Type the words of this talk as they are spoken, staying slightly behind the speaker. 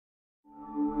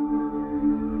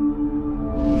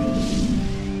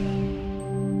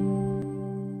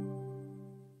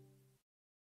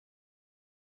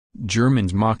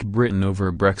Germans mock Britain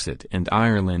over Brexit and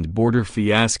Ireland border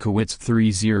fiasco. It's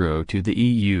 3-0 to the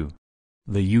EU.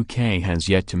 The UK has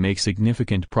yet to make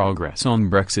significant progress on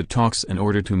Brexit talks in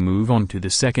order to move on to the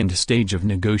second stage of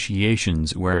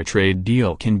negotiations where a trade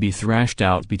deal can be thrashed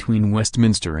out between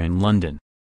Westminster and London.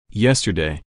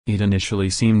 Yesterday, it initially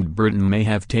seemed Britain may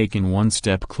have taken one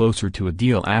step closer to a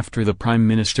deal after the Prime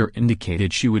Minister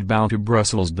indicated she would bow to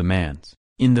Brussels' demands,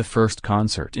 in the first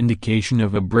concert indication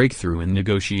of a breakthrough in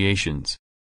negotiations.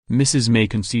 Mrs. May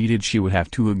conceded she would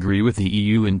have to agree with the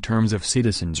EU in terms of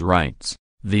citizens' rights,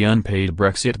 the unpaid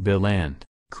Brexit bill and,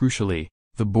 crucially,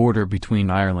 the border between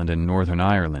Ireland and Northern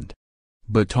Ireland.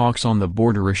 But talks on the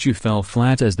border issue fell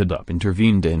flat as the DUP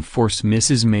intervened and forced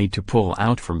Mrs. May to pull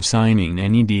out from signing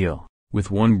any deal,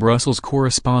 with one Brussels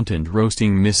correspondent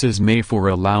roasting Mrs. May for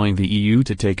allowing the EU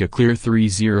to take a clear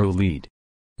 3-0 lead.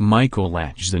 Michael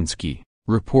Lachzinski,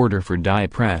 reporter for Die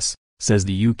Press, says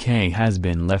the UK has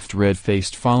been left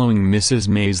red-faced following Mrs.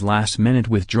 May's last-minute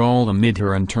withdrawal amid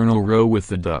her internal row with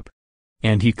the DUP.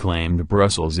 And he claimed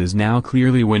Brussels is now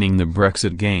clearly winning the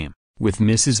Brexit game, with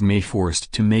Mrs. May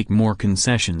forced to make more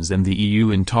concessions than the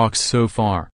EU in talks so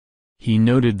far. He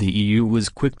noted the EU was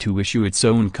quick to issue its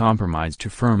own compromise to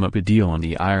firm up a deal on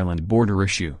the Ireland border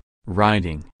issue,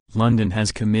 writing, "London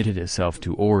has committed itself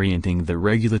to orienting the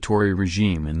regulatory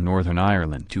regime in Northern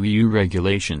Ireland to EU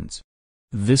regulations."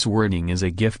 This wording is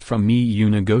a gift from EU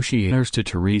negotiators to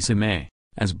Theresa May,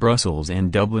 as Brussels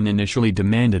and Dublin initially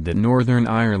demanded that Northern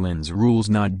Ireland's rules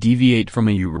not deviate from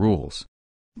EU rules.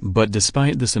 But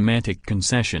despite the semantic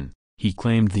concession, he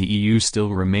claimed the EU still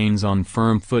remains on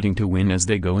firm footing to win as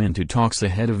they go into talks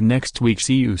ahead of next week's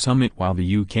EU summit while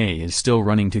the UK is still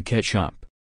running to catch up.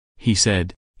 He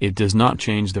said, "It does not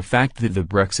change the fact that the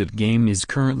Brexit game is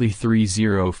currently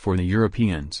 3-0 for the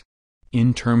Europeans.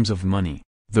 In terms of money,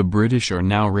 the British are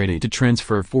now ready to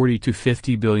transfer 40 to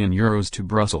 50 billion euros to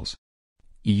Brussels.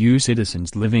 EU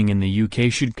citizens living in the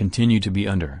UK should continue to be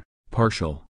under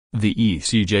partial, the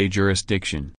ECJ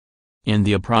jurisdiction. And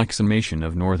the approximation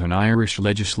of Northern Irish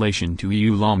legislation to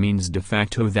EU law means de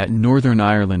facto that Northern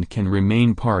Ireland can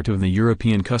remain part of the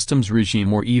European customs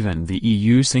regime or even the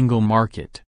EU single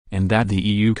market, and that the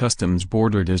EU customs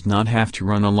border does not have to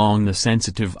run along the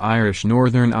sensitive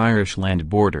Irish-Northern Irish land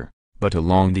border, but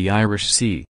along the Irish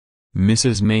Sea."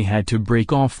 Mrs. May had to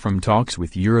break off from talks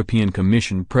with European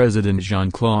Commission President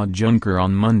Jean-Claude Juncker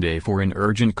on Monday for an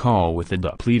urgent call with the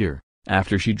DUP leader,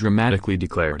 after she dramatically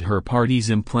declared her party's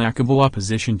implacable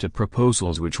opposition to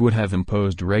proposals which would have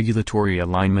imposed regulatory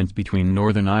alignment between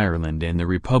Northern Ireland and the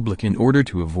Republic in order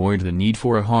to avoid the need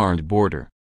for a hard border.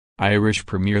 Irish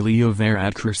Premier Leo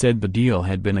Varadkar said the deal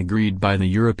had been agreed by the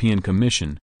European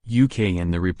Commission, UK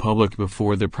and the Republic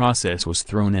before the process was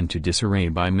thrown into disarray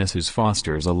by Mrs.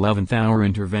 Foster's 11th-hour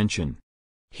intervention.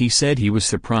 He said he was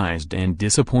surprised and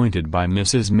disappointed by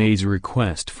Mrs. May's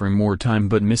request for more time,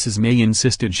 but Mrs. May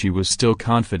insisted she was still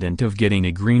confident of getting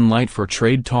a green light for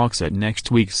trade talks at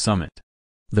next week's summit.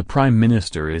 The Prime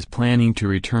Minister is planning to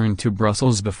return to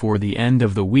Brussels before the end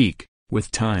of the week, with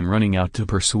time running out to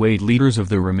persuade leaders of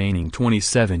the remaining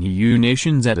 27 EU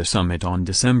nations at a summit on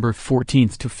December 14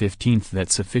 to 15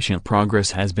 that sufficient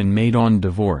progress has been made on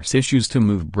divorce issues to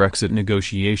move Brexit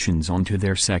negotiations onto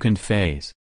their second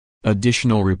phase.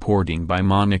 Additional reporting by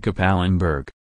Monica Pallenberg.